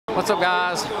What's up,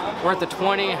 guys? We're at the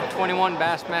 2021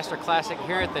 Bassmaster Classic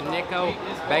here at the Nikko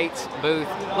Baits booth,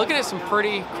 looking at some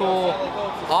pretty cool,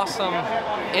 awesome,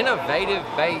 innovative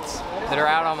baits that are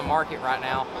out on the market right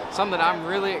now. Some that I'm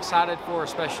really excited for,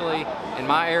 especially in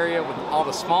my area with all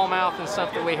the smallmouth and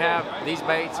stuff that we have. These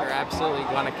baits are absolutely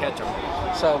going to catch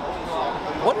them. So,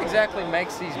 what exactly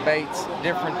makes these baits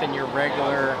different than your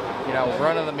regular,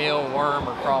 run-of-the-mill worm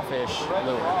or crawfish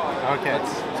lure? Okay,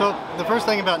 so the first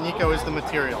thing about Nikko is the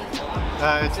material.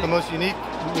 It's the most unique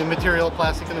material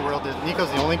plastic in the world. Nikko's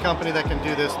the only company that can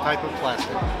do this type of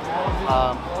plastic.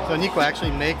 So Nikko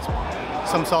actually makes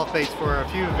some soft baits for a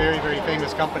few very, very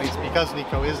famous companies because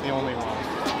Nikko is the only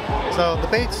one. So the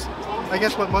baits, I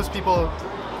guess what most people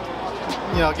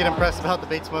get impressed about the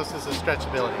baits most is the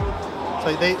stretchability.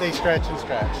 So they stretch and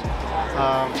stretch.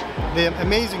 The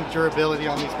amazing durability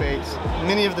on these baits.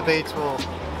 Many of the baits will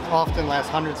often last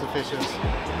hundreds of fishes,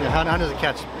 hundreds of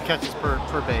catches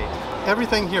per bait.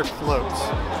 Everything here floats.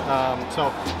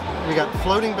 So we got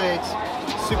floating baits,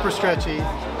 super stretchy,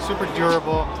 super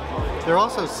durable. They're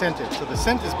also scented, so the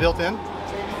scent is built in,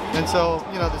 and so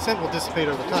the scent will dissipate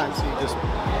over time. So you just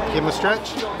give them a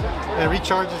stretch, and it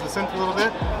recharges the scent a little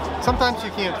bit. Sometimes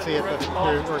you can't see it,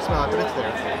 or smell it, but it's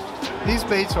there. These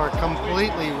baits are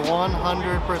completely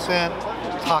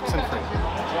 100% toxin free.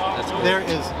 There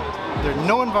are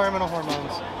no environmental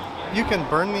hormones. You can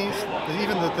burn these.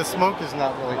 Even the smoke is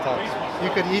not really toxic. You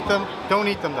could eat them. Don't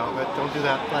eat them though. But don't do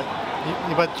that.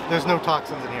 But there's no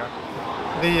toxins in here.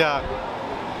 They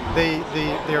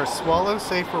are swallow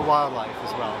safe for wildlife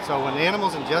as well. So when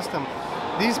animals ingest them,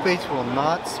 these baits will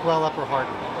not swell up or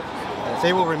harden.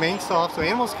 They will remain soft, so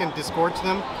animals can disgorge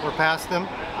them or pass them.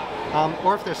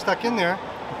 Or if they're stuck in there,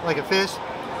 like a fish,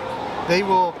 they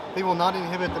will not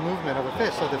inhibit the movement of a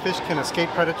fish, so the fish can escape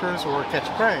predators or catch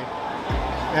prey.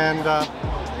 And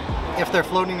if they're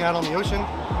floating out on the ocean,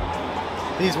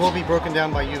 these will be broken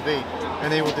down by UV,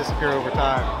 and they will disappear over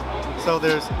time. So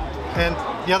and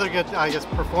the other good,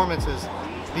 performance is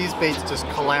these baits just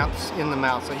collapse in the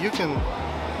mouth. So you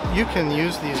can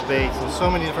use these baits in so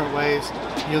many different ways.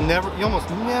 You almost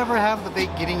never have the bait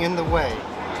getting in the way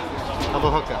of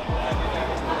a hookup.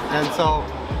 And so,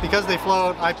 because they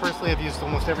float, I personally have used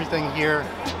almost everything here,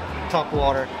 top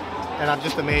water, and I'm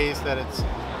just amazed that it's,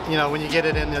 when you get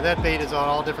it in there, that bait is on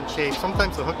all different shapes.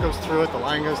 Sometimes the hook goes through it, the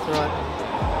line goes through it,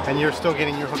 and you're still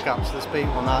getting your hookups. This bait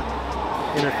will not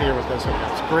interfere with those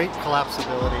hookups. Great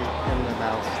collapsibility in the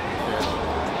mouth of the fish.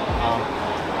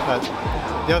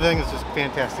 But the other thing is just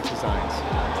fantastic designs.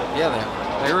 Yeah,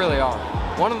 they really are.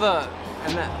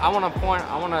 I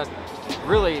want to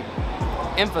really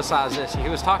emphasize this. He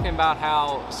was talking about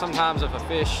how sometimes if a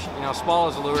fish,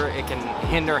 swallows a lure, it can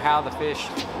hinder how the fish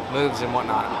moves and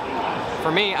whatnot.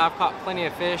 For me, I've caught plenty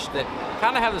of fish that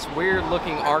kind of have this weird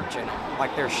looking arch in them,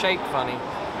 like they're shaped funny.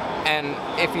 And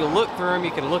if you look through them,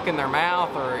 you can look in their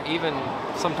mouth, or even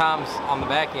sometimes on the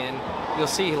back end, you'll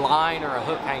see line or a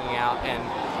hook hanging out. And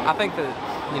I think that,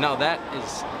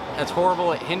 that's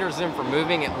horrible. It hinders them from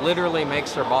moving. It literally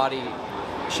makes their body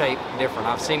shape different.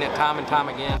 I've seen it time and time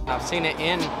again. I've seen it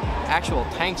in actual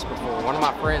tanks before. One of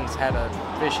my friends had a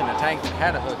fish in a tank that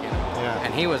had a hook in it,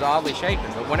 and he was oddly shaped,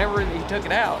 but whenever he took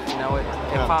it out,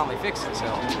 it finally fixed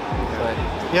itself.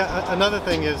 Another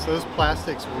thing is those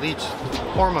plastics leach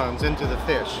hormones into the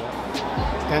fish,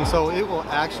 and so it will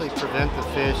actually prevent the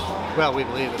fish, well, we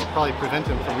believe it'll probably prevent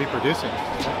them from reproducing,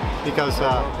 because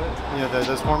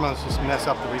those hormones just mess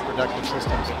up the reproductive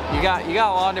systems. You got a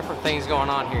lot of different things going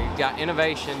on here. You've got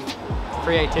innovation,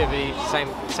 creativity,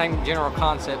 same general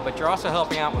concept, but you're also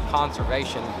helping out with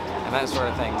conservation and that sort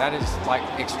of thing. That is like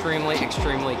extremely,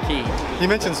 extremely key. You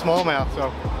mentioned smallmouth,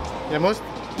 so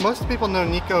most people know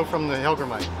Nikko from the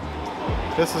Hellgrammite.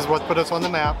 This is what put us on the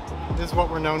map. This is what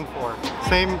we're known for.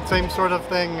 Same sort of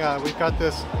thing. We've got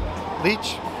this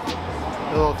leech,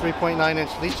 a little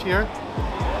 3.9-inch leech here.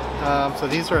 So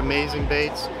these are amazing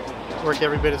baits. Work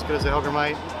every bit as good as the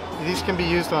Hellgrammite. These can be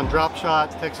used on drop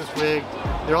shot, Texas rig.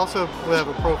 They also have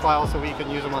a profile so we can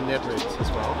use them on Ned rigs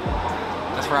as well.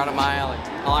 That's right up my alley.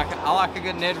 I like a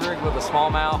good Ned rig with a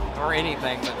smallmouth or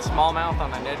anything, but smallmouth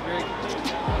on a Ned rig.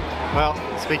 Well,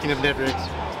 speaking of Ned rigs,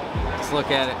 let's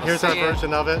look at it. Here's our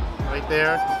version of it right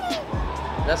there.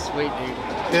 That's sweet, dude.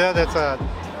 Yeah, that's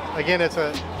again, it's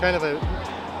a kind of a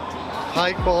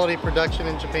high quality production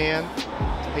in Japan.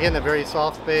 Again, they're very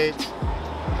soft baits.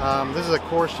 This is a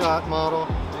core shot model.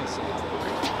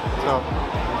 So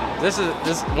this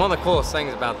is one of the coolest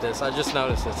things about this. I just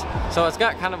noticed this. So it's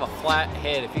got kind of a flat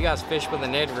head. If you guys fish with a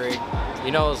Ned rig,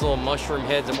 those little mushroom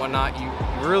heads and whatnot, you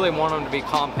really want them to be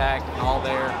compact and all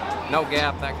there. no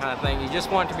gap, that kind of thing. You just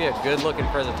want it to be a good looking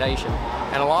presentation.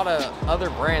 And a lot of other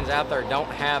brands out there don't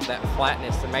have that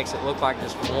flatness that makes it look like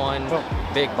just one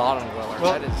big bottom dweller.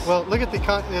 Well, look at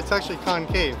it's actually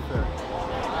concave there.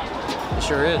 It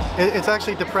sure is. It's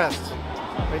actually depressed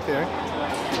right there.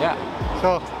 Yeah.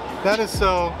 So that is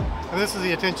and this is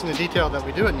the attention to detail that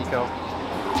we do at Nikko.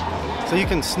 So you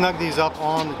can snug these up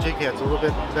on the jig heads a little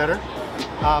bit better.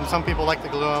 Some people like to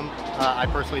glue them. I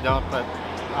personally don't, but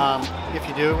if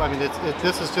you do, I mean,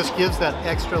 this just gives that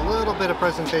extra little bit of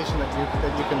presentation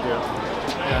that you can do.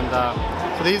 And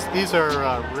so these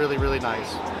are really, really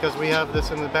nice because we have this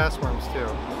in the bass worms too.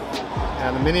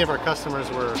 And many of our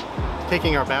customers were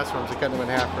taking our bass worms and cutting them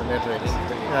in half for Ned rigs.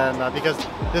 And because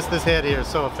this head here is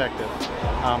so effective.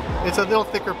 It's a little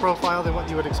thicker profile than what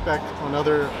you would expect on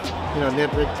other,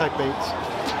 Ned rig type baits,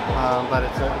 but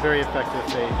it's a very effective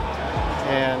bait.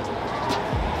 And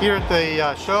here at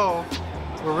the show,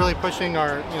 we're really pushing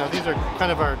our, these are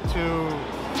kind of our two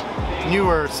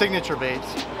newer signature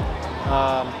baits.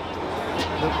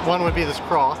 One would be this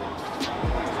craw,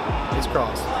 these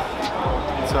craws.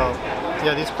 So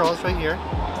yeah, these craws right here.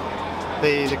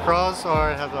 The craws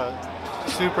have a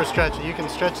super stretch. You can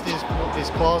stretch these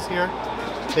claws here.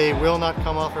 They will not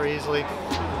come off very easily.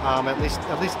 At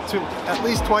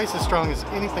least twice as strong as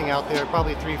anything out there.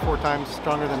 Probably 3-4 times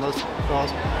stronger than most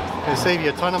craws. They save you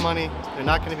a ton of money. They're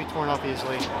not going to be torn off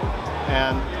easily.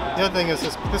 And the other thing is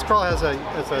this crawl has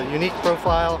a unique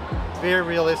profile, very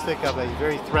realistic of a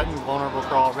very threatened, vulnerable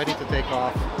crawl, ready to take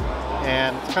off.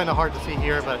 And it's kind of hard to see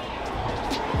here, but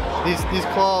these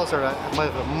claws are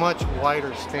have a much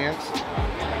wider stance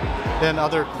than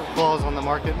other claws on the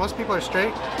market. Most people are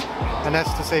straight, and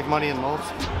that's to save money in molds.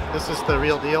 This is the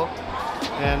real deal.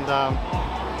 And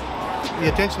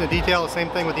the attention to detail, the same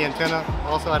thing with the antenna,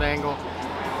 also at angle.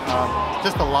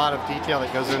 Just a lot of detail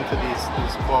that goes into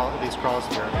these craws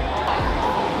here.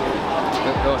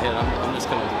 Go ahead. I'm just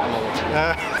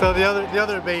gonna. So the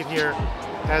other bait here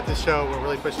at the show we're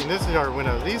really pushing. This is our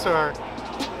winnows. These are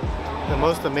the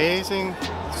most amazing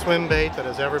swim bait that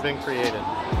has ever been created.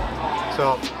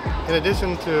 So in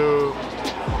addition to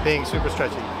being super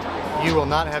stretchy, you will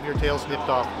not have your tail snipped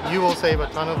off. You will save a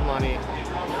ton of money.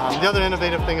 The other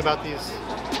innovative thing about these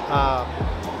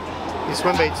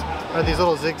swim baits are these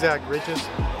little zigzag ridges,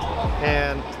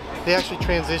 and they actually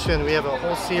transition. We have a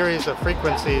whole series of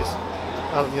frequencies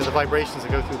of the vibrations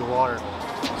that go through the water.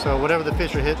 So whatever the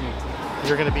fish are hitting,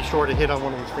 you're going to be sure to hit on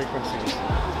one of these frequencies.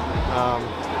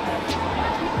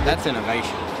 That's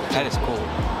innovation. That is cool.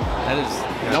 That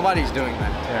is, nobody's doing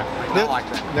that. Yeah. Not like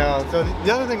that. No, so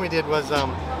the other thing we did was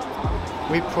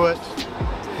we put,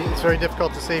 it's very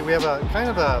difficult to see, we have a kind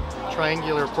of a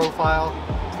triangular profile.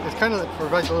 It's kind of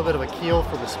provides a little bit of a keel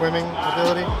for the swimming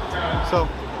ability. So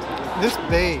this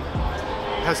bait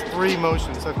has 3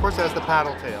 motions. So of course it has the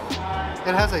paddle tail.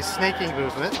 It has a snaking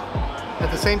movement.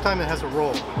 At the same time it has a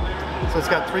roll. So it's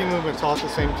got 3 movements all at the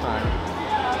same time.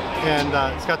 And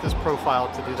it's got this profile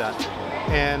to do that.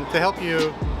 And to help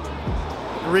you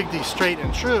rig these straight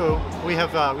and true, we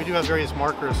do have various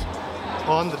markers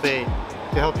on the bait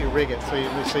to help you rig it, so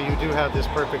you do have this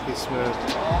perfectly smooth.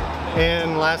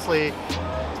 And lastly,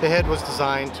 the head was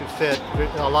designed to fit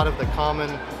a lot of the common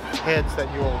heads that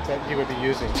you would be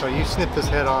using. So you snip this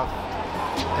head off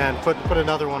and put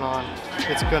another one on.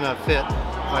 It's going to fit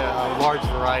a large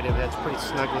variety of heads pretty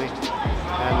snugly.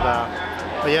 And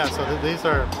but yeah, so these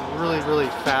are really, really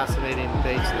fascinating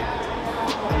baits.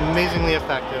 Amazingly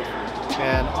effective,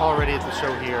 and already at the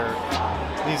show here,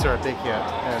 these are a big hit.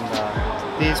 And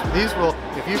these will,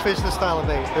 if you fish this style of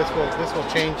bait, this will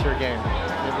change your game.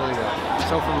 It really will.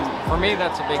 So for me,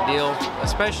 that's a big deal.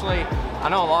 Especially, I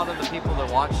know a lot of the people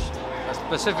that watch,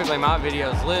 specifically my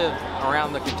videos, live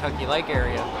around the Kentucky Lake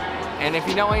area. And if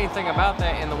you know anything about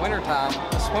that, in the wintertime,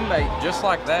 a swim bait just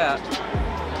like that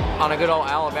on a good old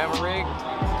Alabama rig,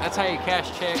 that's how you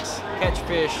cash checks, catch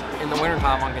fish in the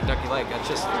wintertime on Kentucky Lake. That's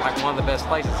just like one of the best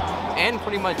places. And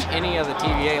pretty much any of the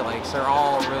TVA lakes, they're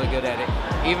all really good at it.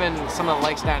 Even some of the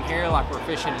lakes down here, like we're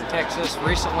fishing in Texas.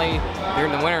 Recently,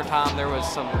 during the wintertime, there was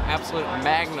some absolute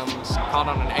magnums caught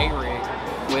on an A-rig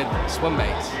with swim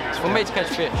baits. Swim baits catch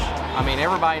fish. I mean,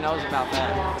 everybody knows about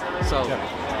that. So,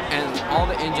 and all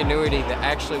the ingenuity that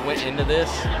actually went into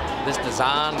this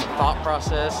design, the thought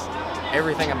process,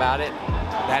 everything about it,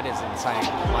 that is insane.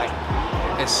 Like,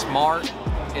 it's smart,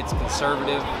 it's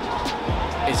conservative,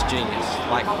 it's genius.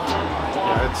 Like,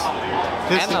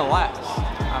 and the last.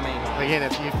 I mean, again,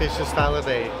 if you fish this style of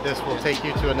bait, this will take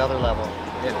you to another level.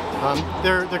 Yeah.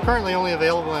 They're currently only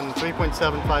available in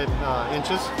 3.75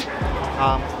 inches.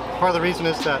 Part of the reason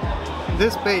is that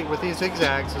this bait with these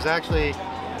zigzags is actually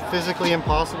physically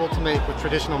impossible to make with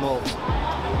traditional molds.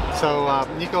 So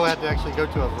Nikko had to actually go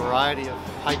to a variety of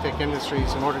high-tech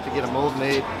industries in order to get a mold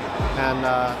made, and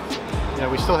you know,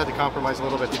 we still had to compromise a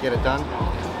little bit to get it done.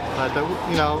 But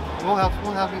you know,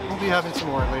 we'll be having some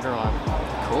more later on.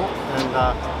 Cool.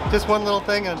 And just one little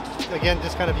thing, and again,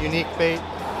 just kind of unique bait.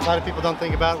 A lot of people don't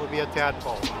think about it, would be a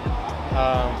tadpole.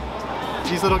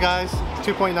 These little guys,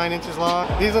 2.9 inches long.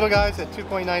 These little guys at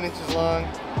 2.9 inches long,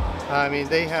 I mean,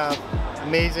 they have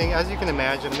amazing, as you can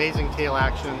imagine, amazing tail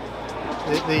action.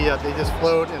 They just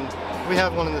float, and we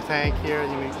have one in the tank here.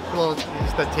 You mean,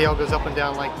 the tail goes up and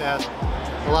down like that.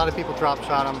 A lot of people drop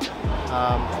shot them.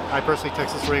 I personally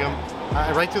Texas rig them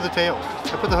right through the tail.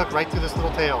 I put the hook right through this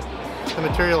little tail. The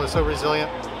material is so resilient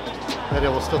that it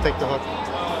will still take the hook,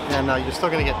 and you're still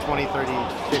going to get 20, 30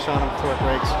 fish on them before it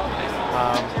breaks.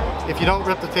 If you don't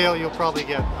rip the tail, you'll probably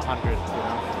get 100. You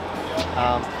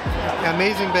know,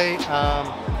 amazing bait,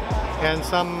 and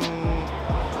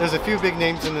there's a few big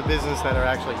names in the business that are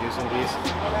actually using these.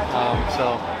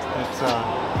 So it's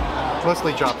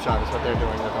mostly drop shot is what they're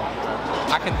doing with them.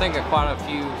 I can think of quite a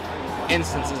few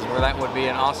instances where that would be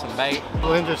an awesome bait.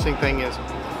 The interesting thing is,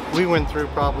 we went through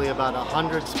probably about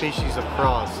 100 species of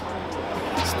craws,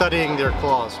 studying their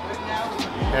claws,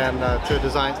 and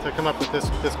to come up with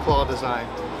this claw design.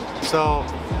 So,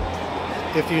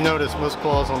 if you notice, most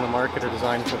claws on the market are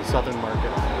designed for the southern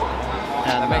market.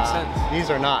 And that makes sense. These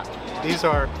are not. These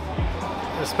are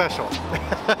special.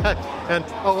 And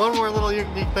oh, one more little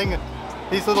unique thing.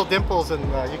 These little dimples, and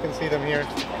you can see them here.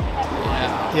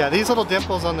 Yeah, these little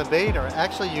dimples on the bait are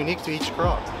actually unique to each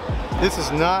craw. This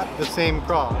is not the same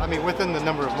craw. I mean, within the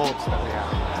number of molds that we have.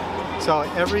 So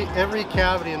every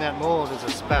cavity in that mold is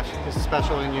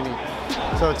special and unique.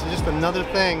 So it's just another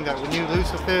thing that when you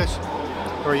lose a fish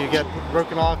or you get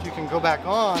broken off, you can go back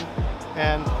on,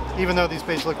 and even though these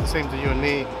baits look the same to you and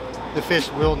me, the fish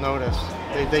will notice.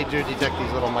 They do detect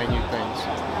these little minute things.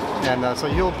 And so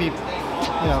you'll be,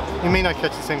 you know, you may not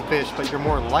catch the same fish, but you're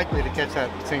more likely to catch that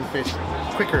same fish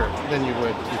quicker than you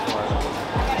would before.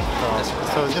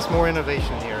 So just more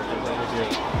innovation here than what we do.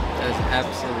 That's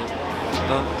absolutely.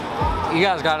 You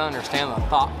guys got to understand the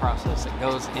thought process that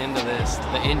goes into this,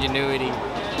 the ingenuity.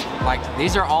 Like,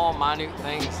 these are all minute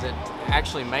things that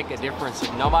actually make a difference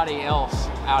that nobody else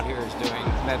out here is doing.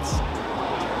 That's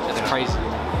crazy.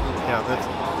 Yeah, that's,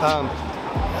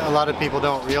 a lot of people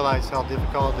don't realize how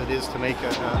difficult it is to make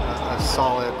a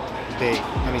solid bait.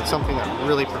 I mean, something that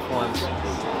really performs.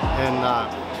 And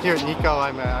here at Nikko,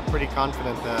 I'm pretty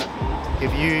confident that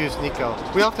if you use Nikko,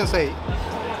 we often say,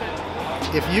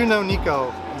 if you know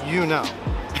Nikko, you know.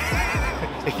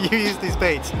 If you use these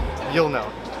baits, you'll know.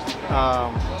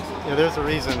 You know, there's a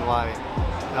reason why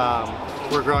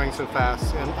we're growing so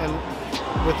fast, and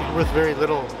with very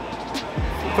little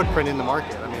footprint in the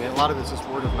market. I mean, a lot of it's just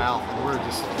word of mouth, and we're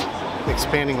just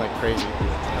expanding like crazy.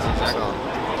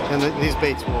 And these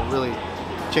baits will really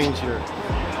change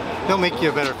they'll make you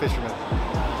a better fisherman.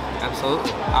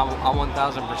 Absolutely, I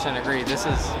 1000% agree. This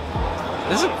is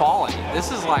quality.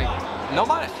 This is like,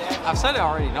 nobody, I've said it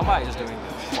already, nobody is doing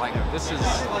this. Like, this is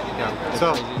the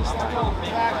craziest thing.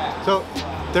 So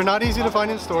they're not easy to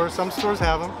find in stores. Some stores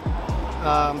have them.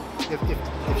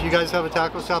 If you guys have a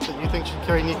tackle shop that you think should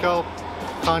carry Nikko,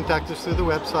 contact us through the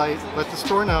website. Let the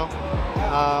store know.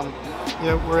 You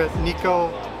know, we're at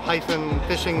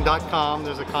nikko-fishing.com.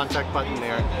 There's a contact button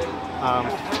there.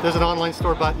 There's an online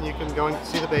store button. You can go and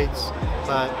see the baits,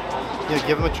 but you know,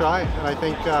 give them a try, and I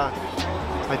think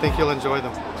you'll enjoy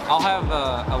them. I'll have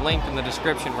a link in the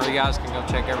description where you guys can go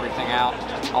check everything out.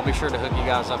 I'll be sure to hook you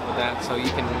guys up with that so you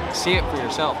can see it for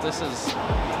yourself. This is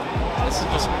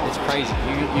just, it's crazy.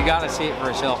 You got to see it for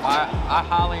yourself. I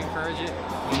highly encourage it.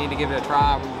 You need to give it a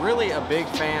try. I'm really a big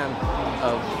fan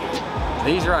of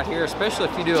these right here, especially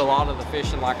if you do a lot of the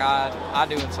fishing like I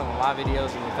do in some of my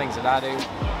videos and the things that I do.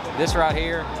 This right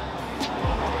here,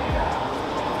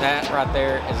 that right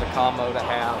there is a combo to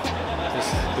have.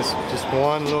 Just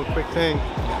one little quick thing.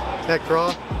 That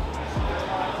craw,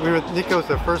 Nikko's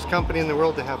the first company in the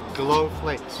world to have glow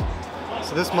flakes.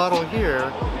 So this model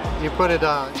here, you put it,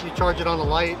 you charge it on a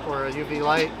light or a UV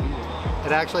light,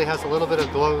 it actually has a little bit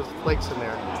of glow flakes in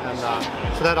there, and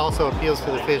so that also appeals to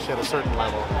the fish at a certain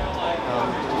level.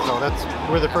 So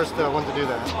we're the first one to do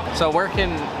that. So where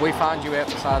can we find you at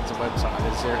besides the website?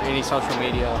 Is there any social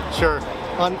media? Sure.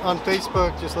 On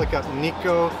Facebook, just look up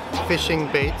Nikko Fishing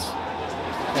Baits,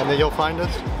 and then you'll find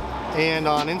us. And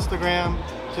on Instagram,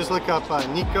 just look up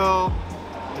Nikko,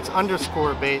 it's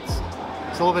 _baits.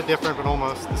 It's a little bit different, but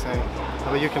almost the same.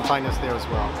 But you can find us there as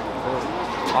well.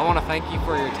 I want to thank you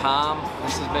for your time.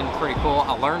 This has been pretty cool.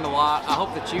 I learned a lot. I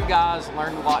hope that you guys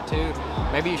learned a lot too.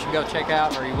 Maybe you should go check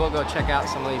out, or you will go check out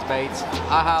some of these baits.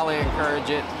 I highly encourage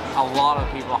it. A lot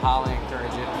of people highly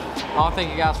encourage it. I want to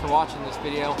thank you guys for watching this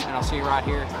video, and I'll see you right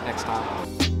here next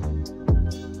time.